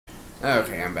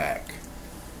Okay, I'm back.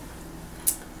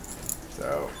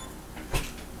 So,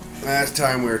 last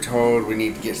time we were told we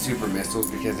need to get super missiles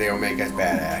because they'll make us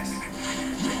badass.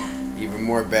 Even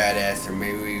more badass, or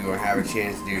maybe we will have a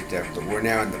chance to do stuff. But we're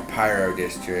now in the Pyro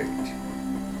District.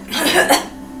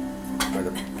 Or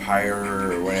the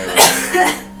Pyro, or whatever.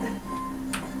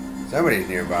 Somebody's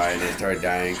nearby and they start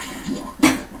dying.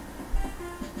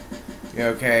 You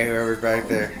okay? Whoever's back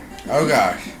there. Oh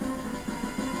gosh.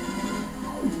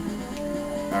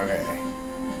 Okay.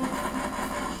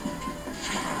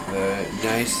 The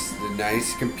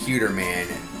nice computer man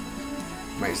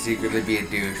might secretly be a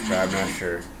douche, but I'm not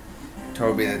sure.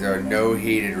 Told me that there are no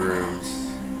heated rooms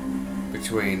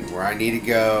between where I need to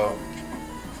go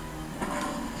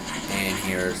and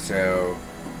here, so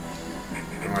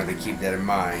I wanted to keep that in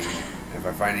mind. If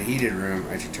I find a heated room,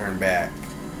 I should turn back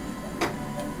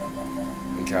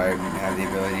until I have the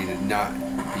ability to not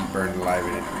be burned alive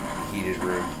in a heated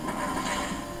room.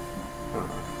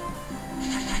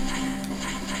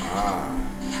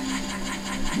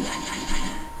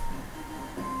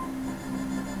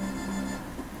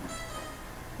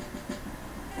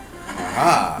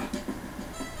 Aha!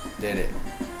 Did it.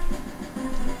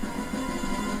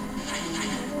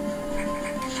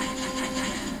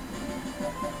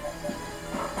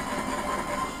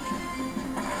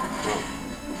 Oh.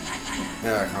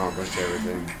 That accomplished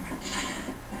everything.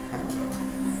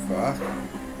 How the fuck?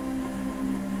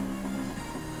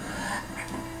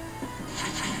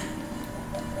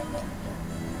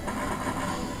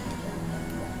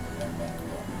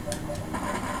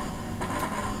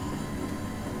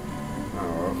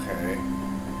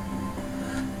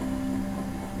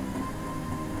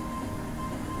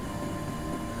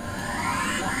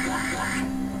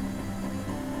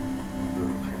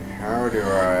 How do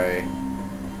I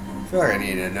feel like I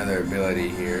need another ability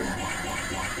here.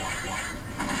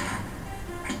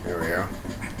 There we go.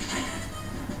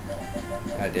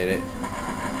 I did it.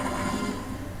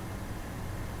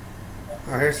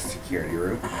 Oh, here's the security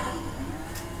room.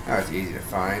 That was easy to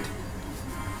find.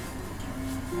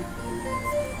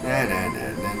 Na na na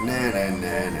na na na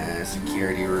na na.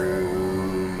 Security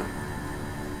room.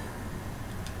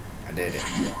 I did it.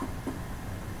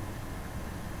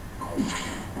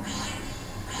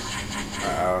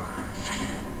 Uh-oh.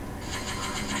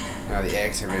 Now the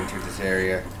X have entered this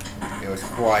area. It was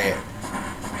quiet.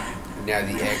 And now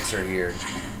the X are here.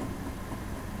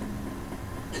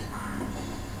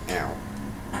 Ow.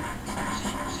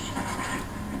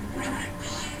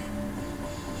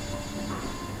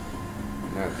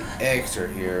 Now the X are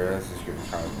here. This is going to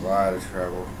cause a lot of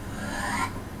trouble.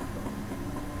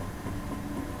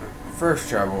 First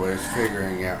trouble is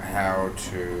figuring out how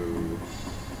to...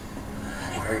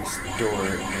 If I can store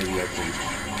it, maybe I can...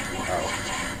 Oh.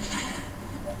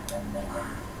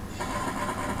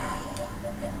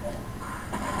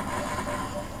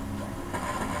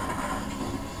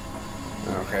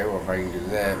 Okay, well if I can do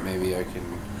that, maybe I can...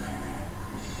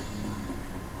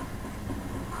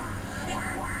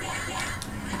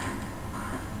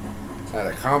 That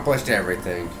accomplished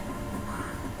everything.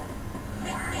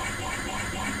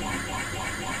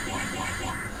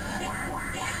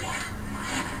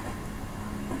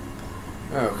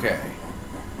 Okay.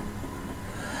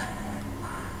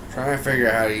 Trying to figure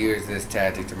out how to use this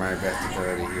tactic to my best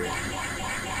ability here.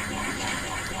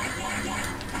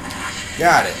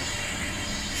 Got it.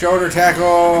 Shoulder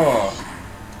tackle.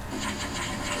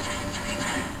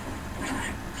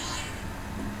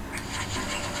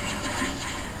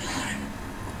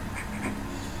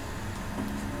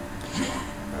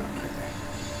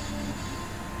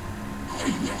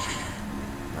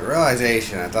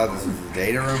 Realization, I thought this was the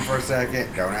data room for a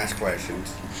second. Don't ask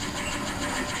questions.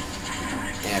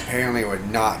 And apparently it was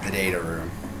not the data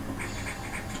room.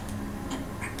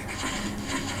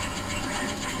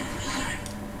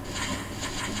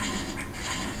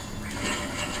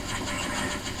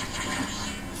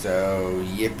 So,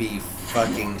 yippee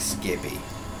fucking skippy.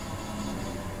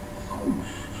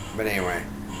 But anyway,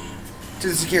 to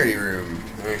the security room.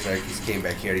 Actually, I just came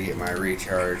back here to get my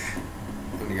recharge.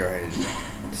 I'm gonna go ahead and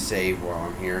save while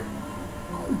I'm here.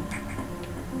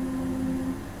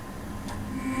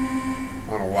 I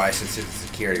don't know why, since it's a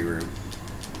security room.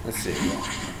 Let's see.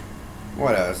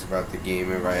 What else about the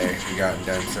game have I actually gotten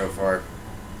done so far?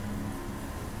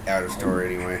 Out of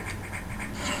story, anyway.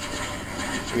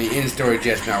 I mean, in story,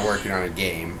 just not working on a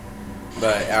game.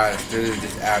 But this is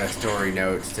just out of story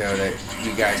notes so that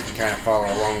you guys can kind of follow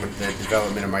along with the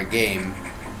development of my game.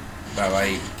 But,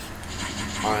 like,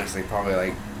 honestly, probably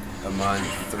like a month,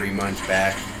 3 months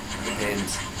back.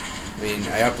 Depends. I mean,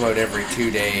 I upload every 2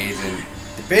 days, and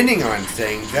depending on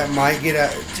things, that might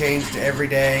get changed to every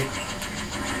day.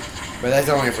 But that's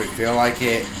only if we feel like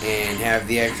it and have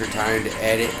the extra time to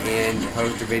edit and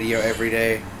post a video every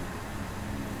day.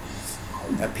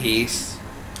 A piece.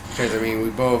 Because, I mean, we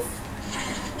both...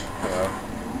 Hello.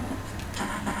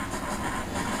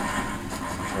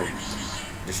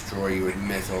 Destroy you with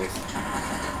missiles.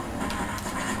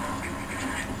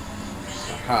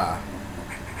 Aha.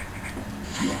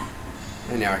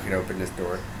 And now I can open this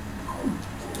door.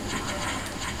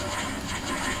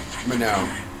 But no.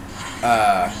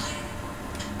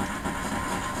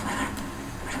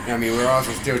 I mean, we're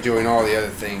also still doing all the other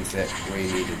things that we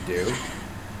need to do.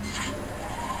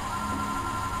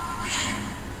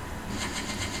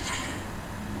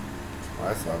 Oh,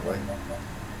 that's lovely.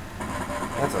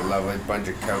 That's a lovely bunch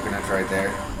of coconuts right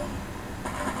there.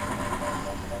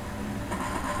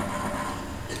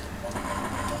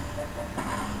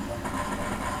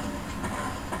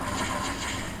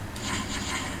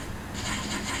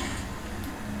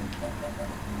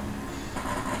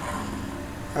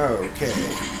 Okay.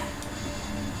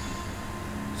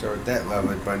 So with that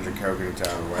lovely bunch of coconuts out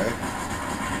of the way,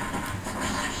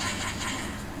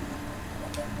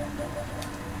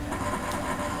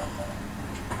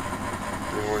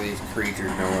 one of these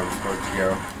creatures know where I'm supposed to go.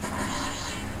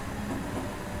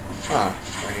 Huh,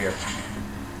 right here.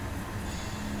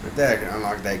 With that, I can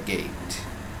unlock that gate.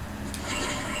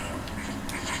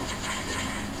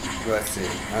 Let's see.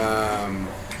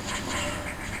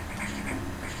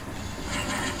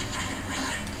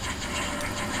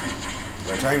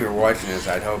 By the time you're watching this,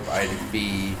 I'd hope I'd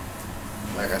be,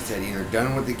 like I said, either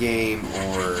done with the game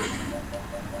or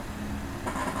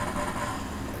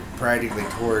practically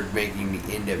toward making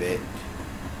the end of it.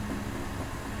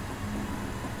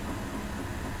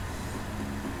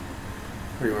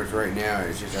 Pretty much right now,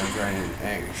 it's just I'm trying to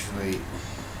actually...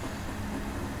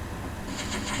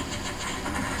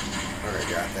 Alright,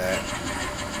 got that.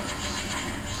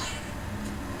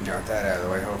 Got that out of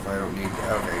the way. Hopefully I don't need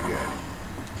to... Okay, good.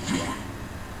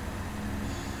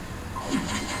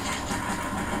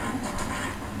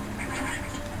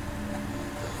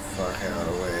 Fuck out of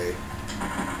the way.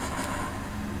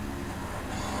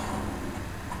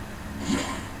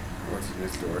 What's in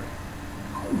this door?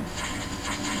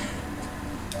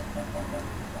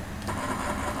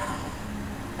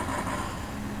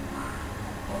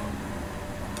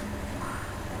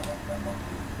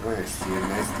 I see a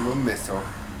nice little missile.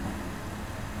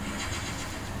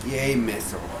 Yay,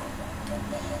 missile.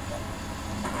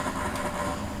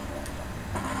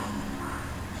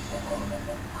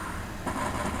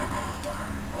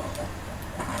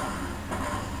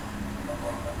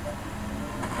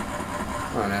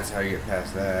 Oh, and that's how you get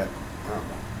past that. Oh,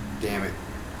 damn it.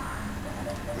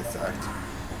 That sucked.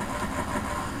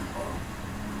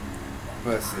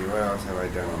 Let's see, what else have I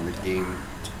done on the game?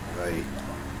 Like,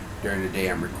 during the day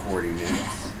I'm recording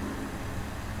this.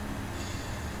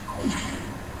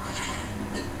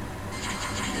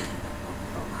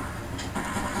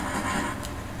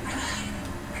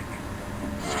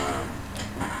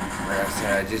 Like I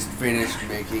said, I just finished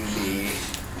making the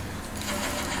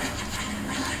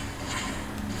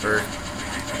first.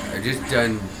 I just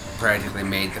practically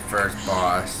made the first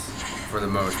boss for the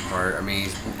most part. I mean,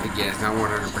 again, it's not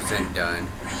 100% done.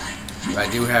 But I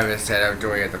do have it set up to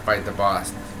where you have to fight the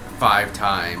boss 5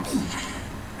 times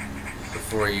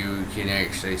before you can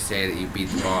actually say that you beat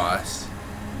the boss.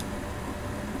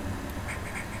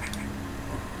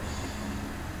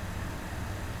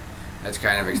 That's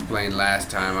kind of explained last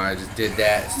time. I just did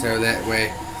that so that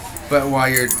way. But while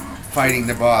you're fighting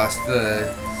the boss,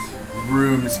 the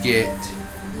rooms get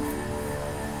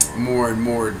more and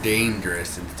more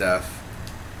dangerous and stuff.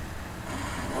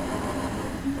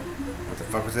 What the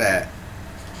fuck was that?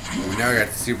 We now got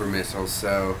the super missiles,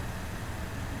 so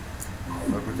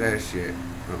fuck with that shit.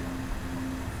 Oh.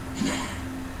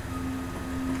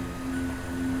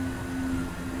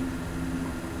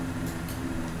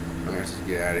 Let's just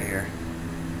get out of here.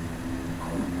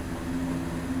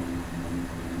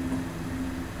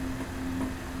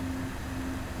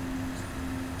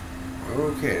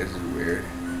 Okay, this is weird.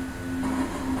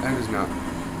 That is not.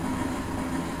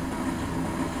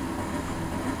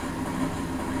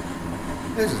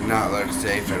 This does not look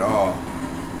safe at all.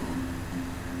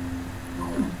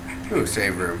 Ooh,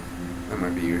 save room. That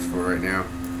might be useful right now.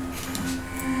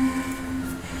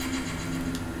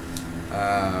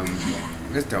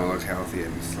 This don't look healthy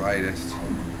in the slightest.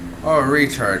 Oh, a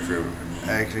recharge room.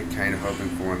 Actually kind of hoping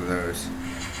for one of those.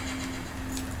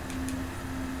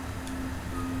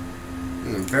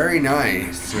 Very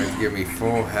nice. So it's give me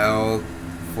full health,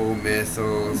 full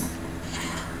missiles.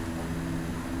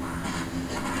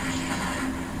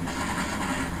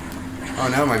 Oh,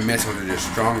 now my missiles are just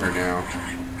stronger now.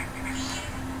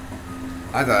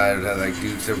 I thought I would have like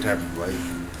do some type of like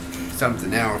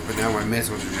something else, but now my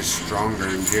missiles are just stronger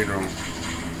in general.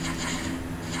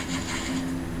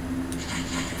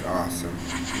 It's awesome.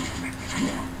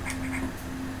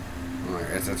 Well, I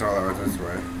guess that's all there was this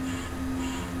way.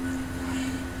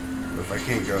 But if I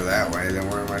can't go that way, then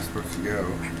where am I supposed to go?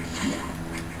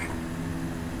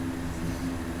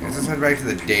 Let's head back to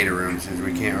the data room since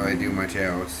we can't really do much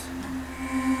else.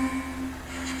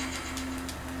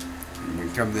 We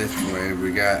come this way,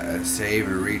 we got a save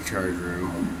and a recharge room.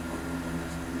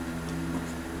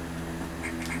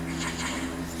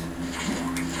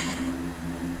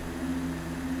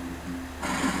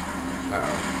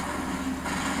 Uh-oh.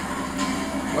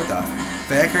 What the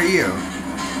heck are you?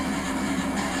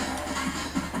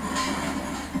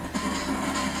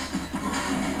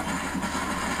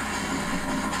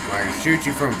 I can shoot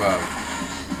you from above.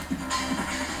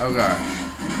 Oh gosh.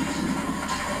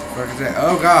 What is that?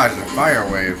 Oh gosh, a fire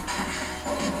wave.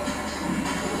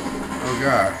 Oh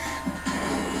gosh.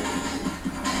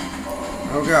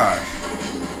 Oh gosh.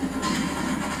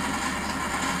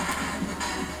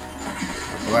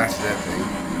 I blasted that thing.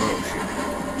 Oh shit.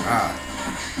 Ah.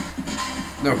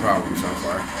 No problem so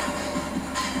far.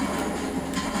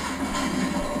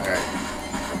 Alright.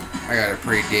 I got a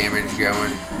pretty damage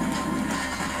going.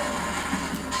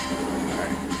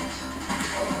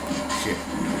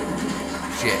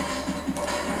 Shit.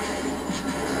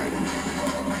 Alright.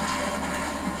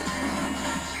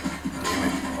 Damn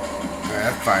it. Alright,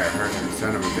 that fire hurts like a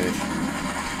son of a bitch.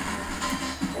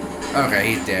 Okay,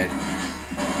 he's dead.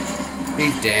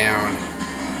 He's down.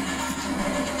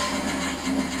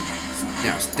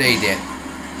 Now stay dead.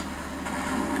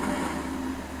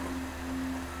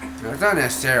 Now, it's not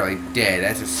necessarily dead,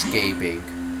 that's escaping.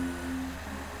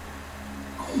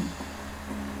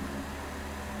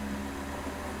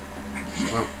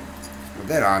 Well, with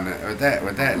that on with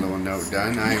that little note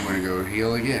done, I am gonna go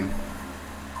heal again.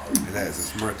 That is a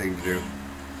smart thing to do.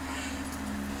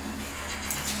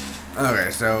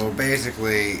 Okay, so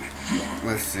basically,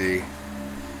 let's see.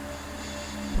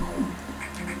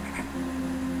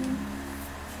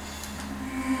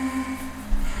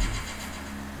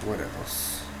 What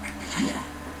else?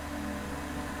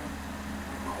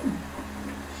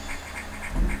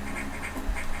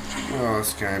 What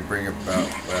else can I bring about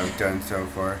what I've done so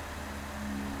far?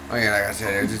 Oh yeah, like I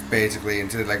said, it's just basically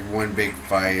into like one big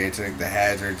fight. It's like the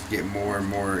hazards get more and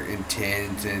more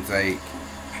intense, and it's like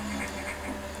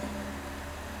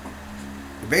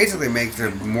it basically makes a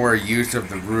more use of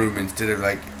the room instead of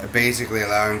like basically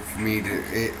allowing for me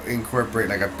to incorporate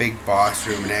like a big boss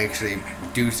room and actually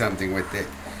do something with it.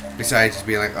 Besides just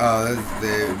being like, oh, this is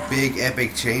the big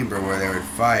epic chamber where they would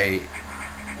fight,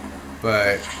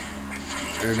 but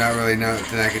there's not really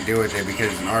nothing I can do with it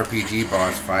because it's an RPG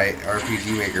boss fight,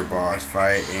 RPG Maker boss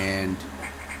fight, and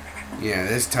yeah,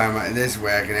 this time, this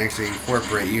way I can actually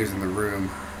incorporate using the room.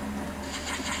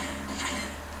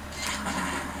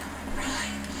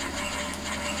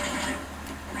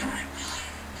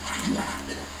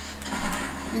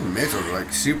 These missiles are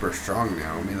like super strong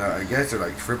now. I mean, I guess they're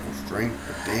like triple strength,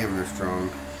 but damn, they're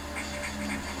strong.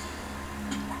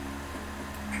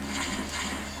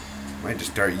 Might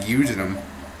just start using them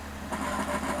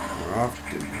more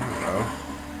often. Hello.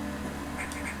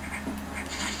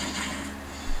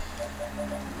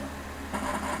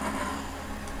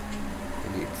 Who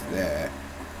needs that?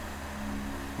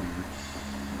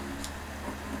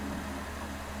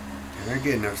 Can I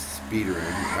get enough speed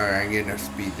around? Alright, I can get enough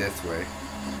speed this way.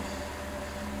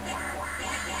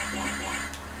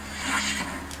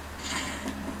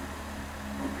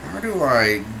 How do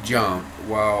I jump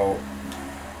while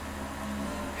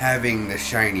having the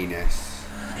shininess?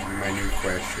 Is my new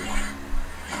question.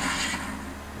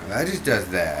 Well, that just does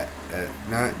that.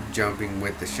 Not jumping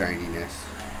with the shininess.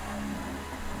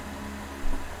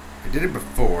 I did it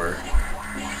before.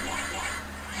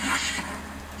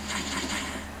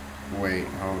 Wait,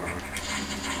 hold on.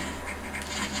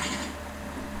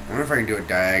 I wonder if I can do it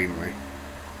diagonally.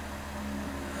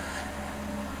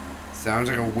 Sounds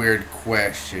like a weird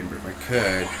question, but if I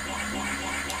could.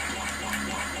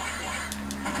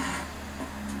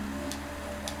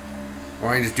 Or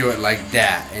I can just do it like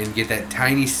that and get that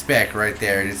tiny speck right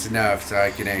there. It's enough so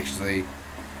I can actually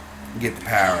get the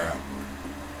power up.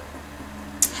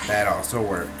 That also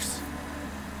works.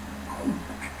 I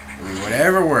mean,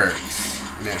 whatever works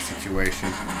in that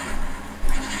situation.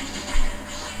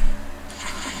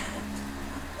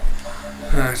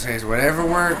 I say it's whatever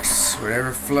works,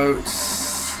 whatever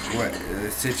floats, what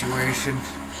the situation.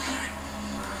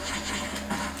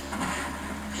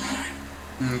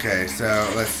 Okay,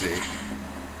 so let's see.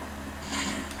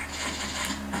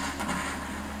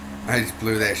 I just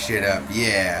blew that shit up.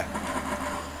 Yeah.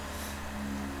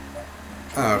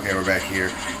 Oh, okay, we're back here.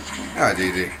 Oh,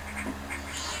 GG.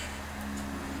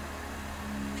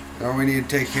 All we need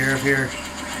to take care of here?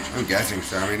 I'm guessing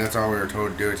so. I mean, that's all we were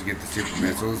told to do is to get the super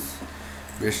missiles.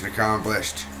 Mission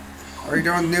accomplished. Are we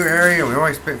doing the new area? We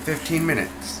only spent 15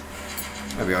 minutes.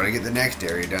 I'll be able to get the next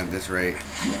area done at this rate.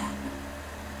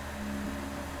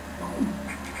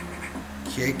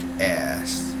 Kick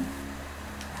ass.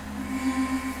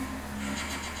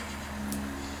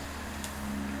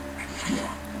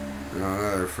 Oh,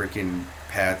 another freaking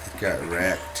path got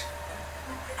wrecked.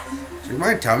 So you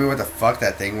mind telling me what the fuck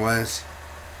that thing was?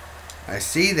 I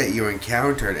see that you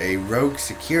encountered a rogue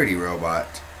security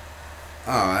robot.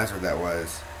 Oh, that's what that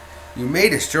was. You may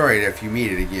destroy it if you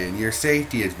meet it again. Your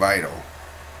safety is vital.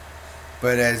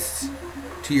 But as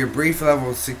to your brief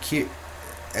level 2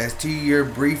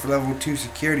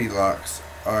 security locks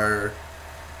are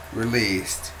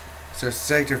released, so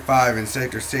Sector 5 and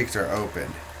Sector 6 are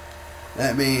open.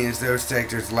 That means those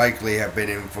sectors likely have been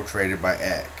infiltrated by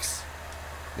X.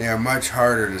 They are much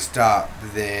harder to stop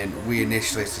than we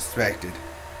initially suspected.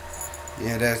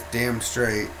 Yeah, that's damn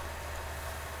straight.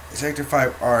 Sector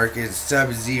 5 arc is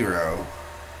Sub-Zero.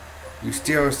 You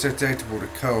still are susceptible to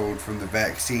cold from the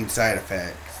vaccine side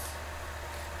effects.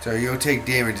 So you'll take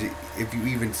damage if you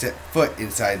even set foot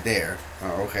inside there.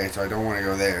 Oh, okay, so I don't want to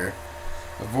go there.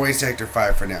 Avoid Sector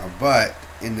 5 for now. But,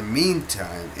 in the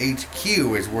meantime, HQ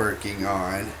is working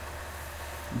on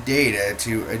data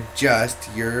to adjust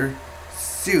your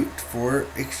suit for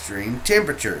extreme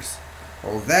temperatures.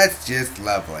 Well, that's just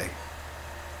lovely.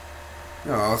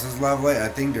 No, else is lovely. I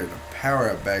think there's a power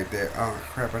up back there. Oh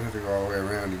crap, I have to go all the way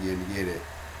around again to get it.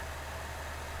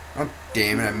 Oh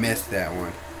damn it, I missed that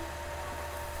one.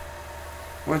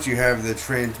 Once you have the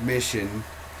transmission,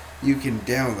 you can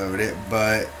download it,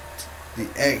 but the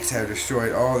X have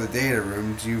destroyed all the data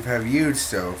rooms you have used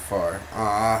so far.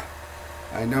 I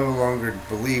no longer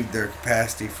believe their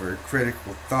capacity for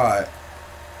critical thought.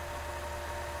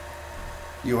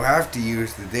 You'll have to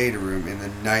use the data room in the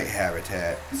night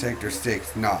habitat. Sector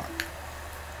 6, knock.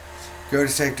 Go to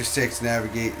Sector 6,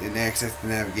 navigate, and access the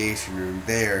navigation room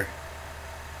there.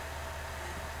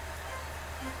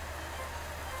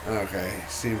 Okay,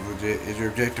 seems legit. Is your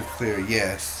objective clear?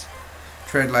 Yes.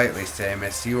 Tread lightly,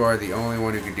 Samus. You are the only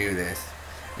one who can do this.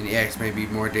 And the X may be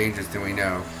more dangerous than we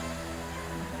know.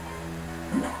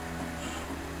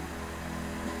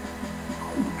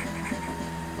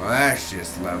 Well, that's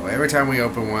just lovely. Every time we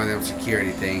open one of them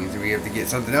security things, we have to get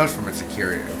something else from a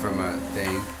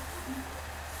thing.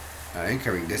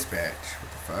 Incoming dispatch.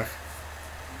 What the fuck?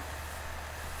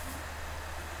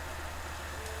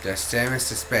 Does Samus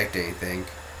suspect anything?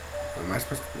 Am I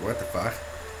supposed to... What the fuck?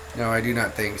 No, I do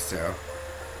not think so.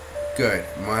 Good.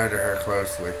 Monitor her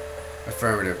closely.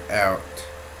 Affirmative. Out.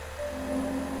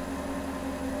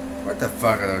 What the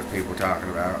fuck are those people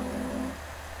talking about?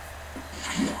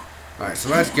 Alright, so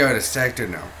let's go to Sector...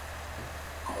 No.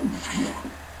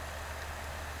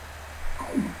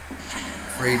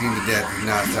 Freezing to death does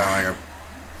not sound like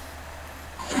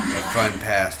a fun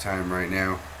pastime right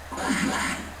now.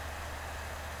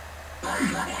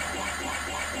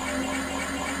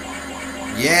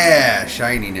 Yeah!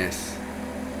 Shininess.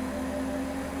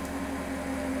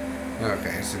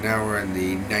 Okay, so now we're in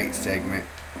the night segment.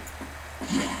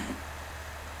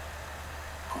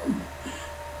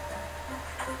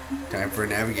 Time for a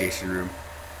navigation room.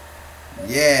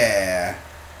 Yeah!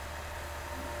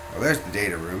 Well, there's the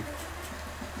data room.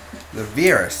 The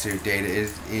Vera suit data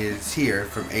is here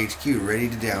from HQ, ready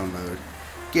to download.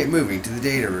 Get moving to the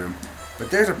data room.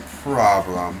 But there's a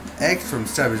problem. X from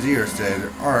Sub-Zero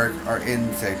said ARC are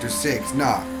in Sector 6,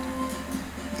 knocked.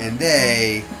 And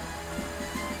they've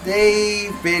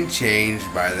been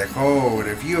changed by the cold.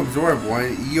 If you absorb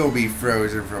one, you'll be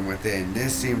frozen from within.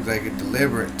 This seems like a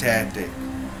deliberate tactic.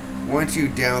 Once you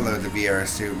download the VR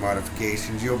suit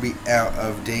modifications, you'll be out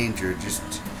of danger. Just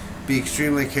be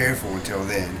extremely careful until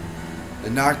then. The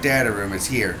knocked data room is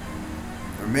here.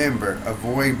 Remember,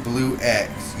 avoid blue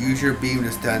X. Use your beam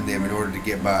to stun them in order to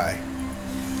get by.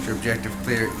 Is your objective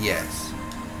clear? Yes.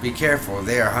 Be careful,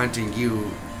 they are hunting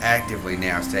you actively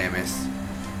now, Samus.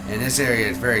 And this area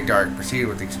is very dark. Proceed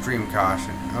with extreme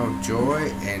caution. Oh,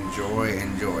 joy and joy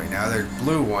and joy. Now there's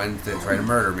blue ones that try to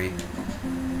murder me.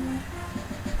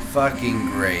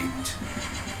 Fucking great.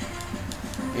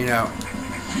 You know,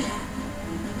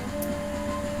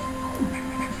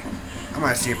 I'm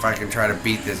gonna see if I can try to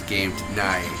beat this game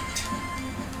tonight.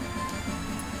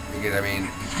 Because, I mean,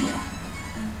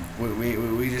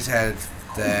 we just had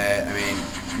that. I mean,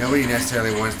 nobody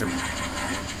necessarily wants to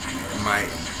might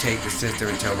take the system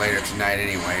until later tonight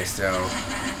anyway, so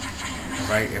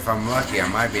If I'm lucky, I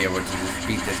might be able to just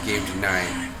beat this game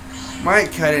tonight.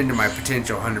 Might cut into my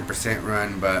potential 100%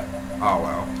 run, but oh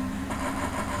well.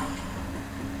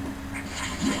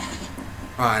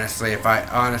 Honestly,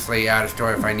 out of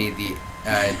story, if I need the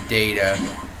data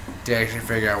to actually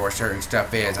figure out where certain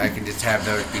stuff is, I can just have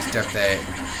those be stuff that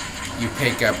you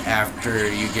pick up after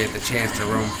you get the chance to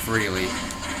roam freely.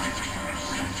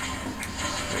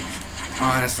 Which,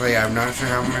 honestly, I'm not sure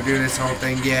how I'm gonna do this whole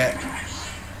thing yet.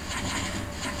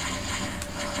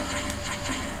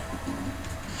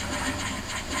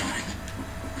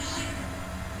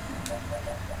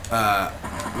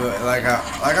 But like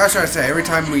I was trying to say, every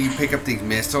time you pick up these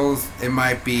missiles, it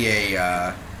might be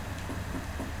a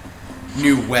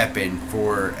new weapon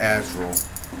for Azrael,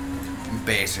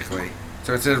 basically.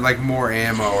 So instead of like more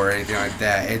ammo or anything like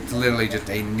that, it's literally just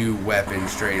a new weapon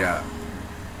straight up.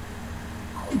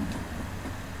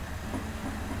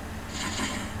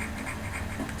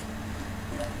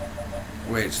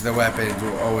 Which the weapons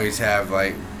will always have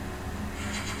like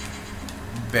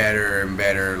better and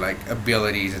better like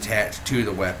abilities attached to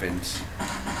the weapons.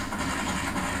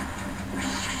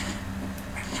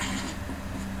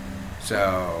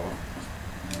 So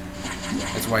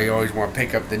that's why you always want to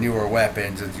pick up the newer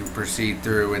weapons as you proceed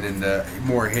through, and then the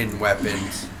more hidden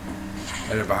weapons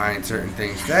that are behind certain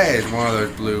things. That is one of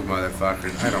those blue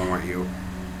motherfuckers. I don't want you.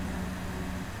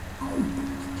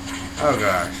 Oh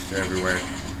gosh, they're everywhere.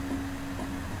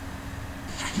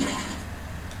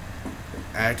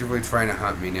 Actively trying to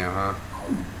hunt me now, huh?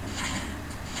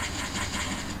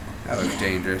 That looks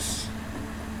dangerous.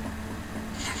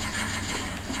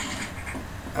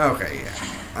 Okay, yeah.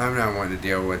 I'm not wanting to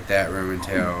deal with that room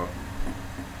until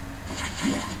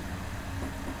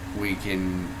we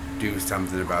can do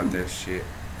something about this shit.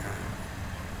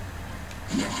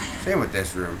 Same with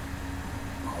this room.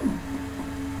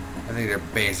 I think they're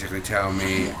basically telling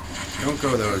me, don't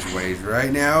go those ways right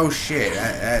now. Oh shit,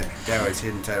 that was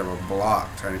hidden inside of a block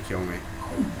trying to kill me.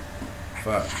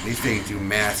 Fuck, these things do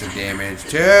massive damage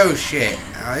too. Shit,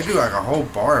 they do like a whole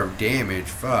bar of damage.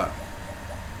 Fuck.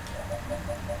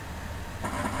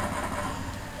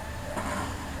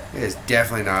 It is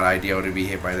definitely not ideal to be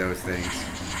hit by those things.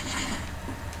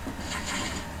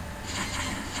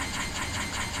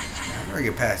 How do I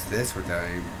get past this without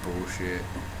any bullshit?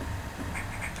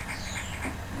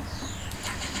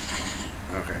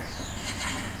 Okay.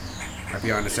 Might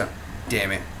be onto something.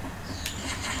 Damn it.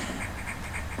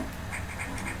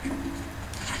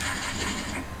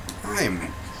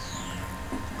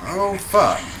 Oh,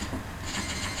 fuck.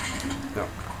 No.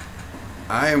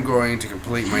 I am going to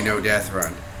complete my no-death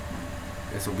run.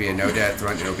 This will be a no-death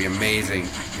run. It'll be amazing.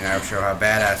 And I'll show how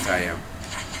badass I am.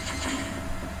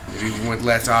 Even with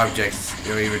less objects,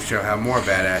 it'll even show how more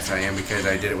badass I am because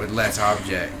I did it with less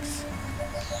objects.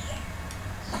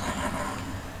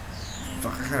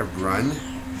 Fuck, I gotta run?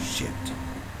 Shit.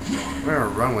 I'm gonna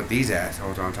run with these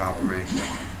assholes on top of me.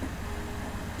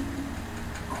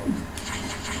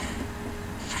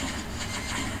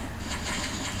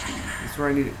 That's where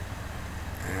I need it.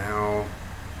 Ow.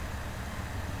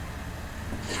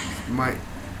 This might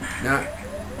not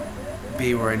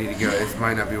be where I need to go. This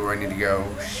might not be where I need to go.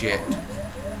 Shit.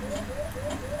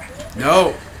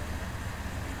 No!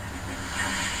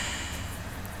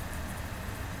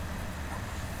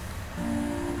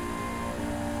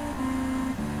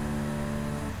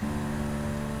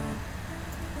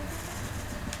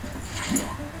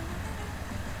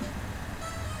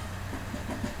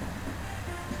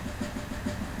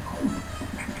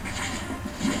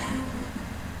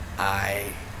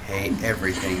 I hate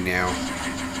everything now.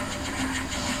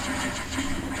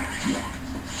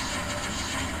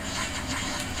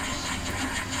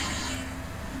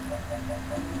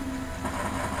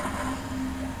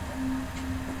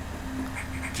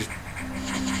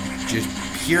 Just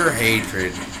pure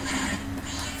hatred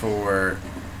for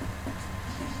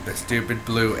the stupid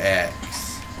blue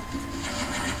X.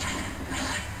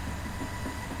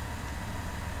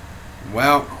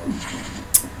 Well,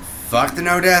 fuck the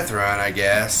no-death run, I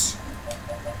guess.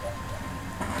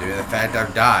 Due to the fact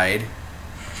I've died.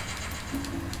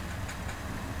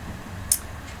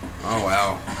 Oh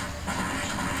well.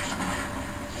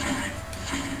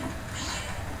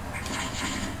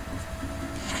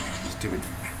 Stupid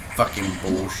fucking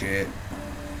bullshit.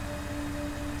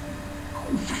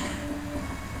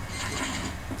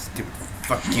 Stupid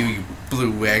fuck you, you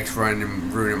blue X, running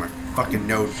and ruining my fucking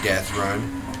no-death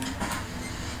run.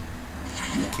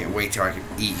 Can't wait till I can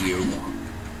eat you.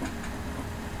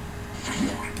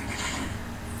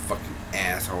 Fucking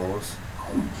assholes.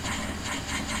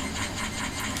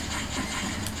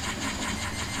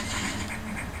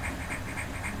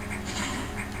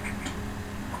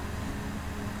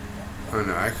 Oh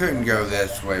no, I couldn't go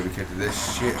this way because of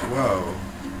this shit. Whoa.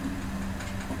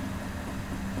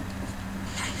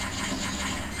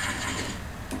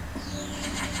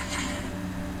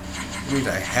 That means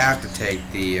I have to take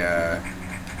the,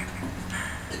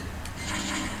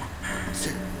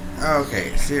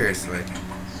 okay, seriously.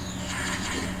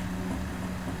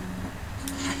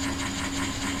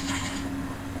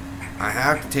 I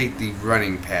have to take the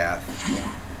running path.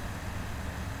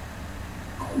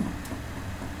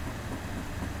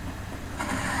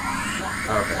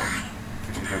 Okay.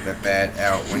 It's not that bad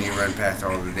out when you run past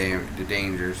all the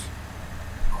dangers.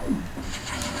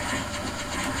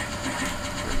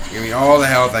 Give me all the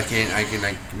health I can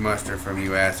like muster from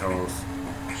you assholes.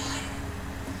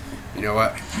 You know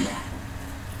what?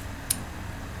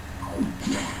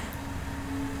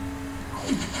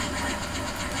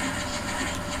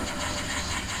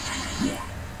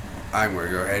 I'm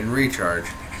gonna go ahead and recharge.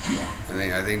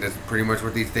 I think that's pretty much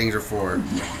what these things are for.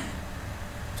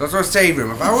 So that's our save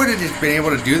room. If I would have just been able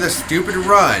to do the stupid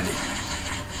run,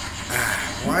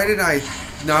 why did I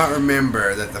not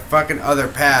remember that the fucking other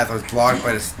path was blocked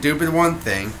by the stupid one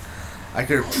thing? I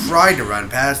could have tried to run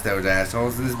past those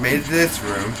assholes and just made it to this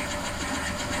room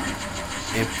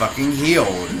and fucking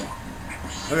healed.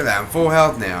 Look at that, I'm full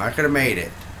health now. I could have made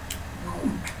it.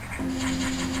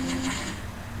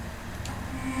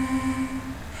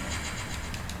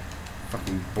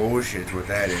 Fucking bullshit's what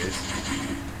that is.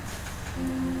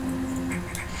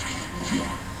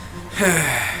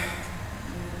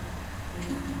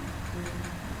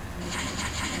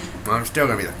 Well, I'm still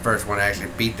gonna be the first one to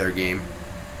actually beat their game.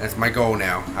 That's my goal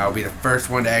now. I'll be the first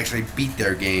one to actually beat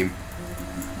their game.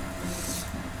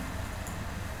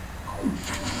 I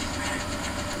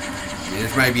mean,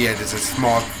 this might be just a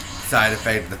small side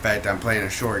effect of the fact that I'm playing a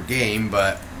short game,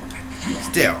 but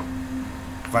still,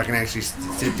 if I can actually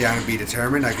sit down and be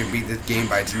determined, I can beat this game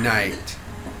by tonight.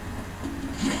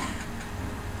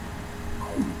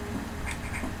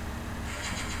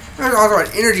 There's also an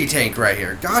energy tank right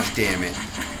here. Gosh damn it.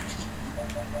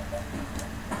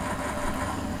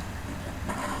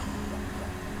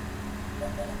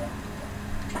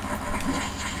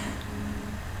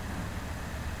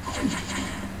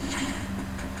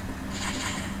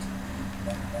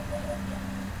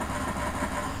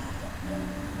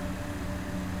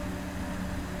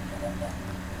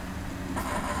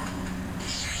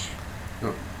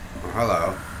 Oh,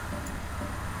 hello.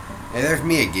 Hey, there's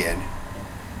me again.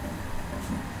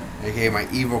 AKA my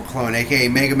evil clone, AKA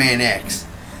Mega Man X.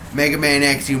 Mega Man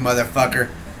X, you motherfucker.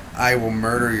 I will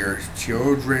murder your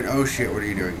children. Oh shit, what are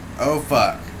you doing? Oh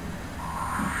fuck.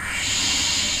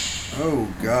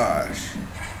 Oh gosh.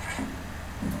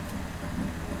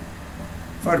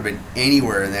 If I'd have been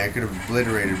anywhere in there, it could have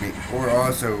obliterated me. Or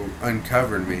also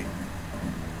uncovered me.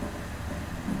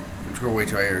 I'm just gonna wait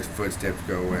till I hear his footsteps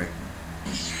go away.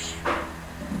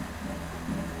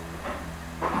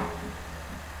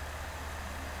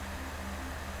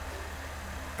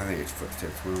 I think his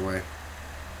footsteps went away.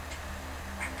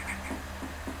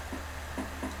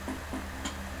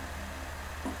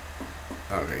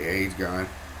 Okay, yeah, he's gone.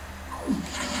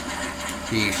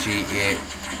 He, she, it,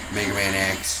 Mega Man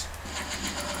X.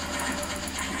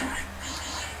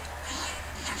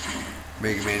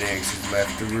 Mega Man X has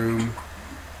left the room.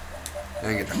 I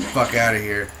can get the fuck out of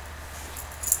here.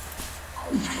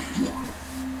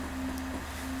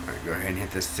 Alright, go ahead and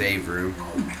hit the save room.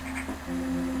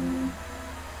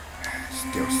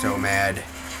 Still so mad.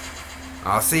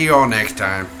 I'll see you all next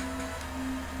time.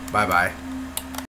 Bye-bye.